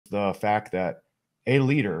the fact that a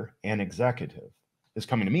leader, an executive, is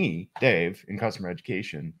coming to me, Dave, in customer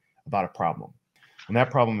education about a problem. And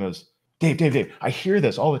that problem is, Dave, I hear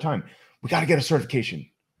this all the time. We got to get a certification.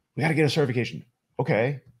 We got to get a certification.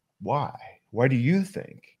 Okay, why? Why do you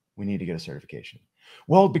think we need to get a certification?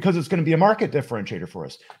 Well, because it's going to be a market differentiator for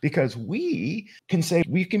us, because we can say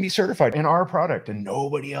we can be certified in our product and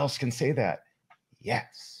nobody else can say that.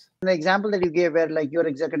 Yes. The example that you gave where like your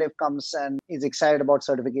executive comes and is excited about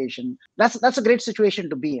certification, that's a great situation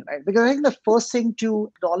to be in, right? Because I think the first thing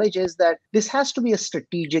to acknowledge is that this has to be a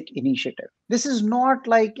strategic initiative. This is not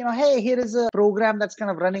like, hey, here is a program that's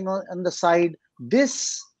kind of running on the side.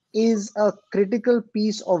 This is a critical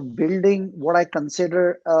piece of building what I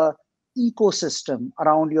consider a ecosystem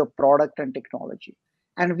around your product and technology.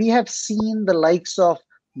 And we have seen the likes of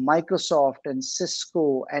Microsoft and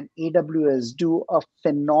Cisco and AWS do a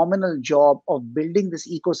phenomenal job of building this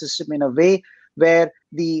ecosystem in a way where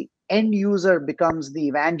the end user becomes the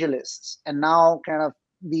evangelists, and now kind of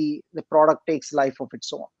the product takes life of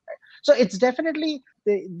its own. Right? So it's definitely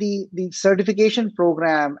the certification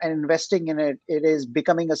program and investing in it. It is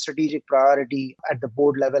becoming a strategic priority at the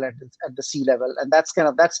board level and at the C level, and that's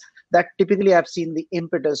typically I've seen the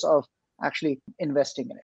impetus of actually investing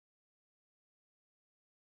in it.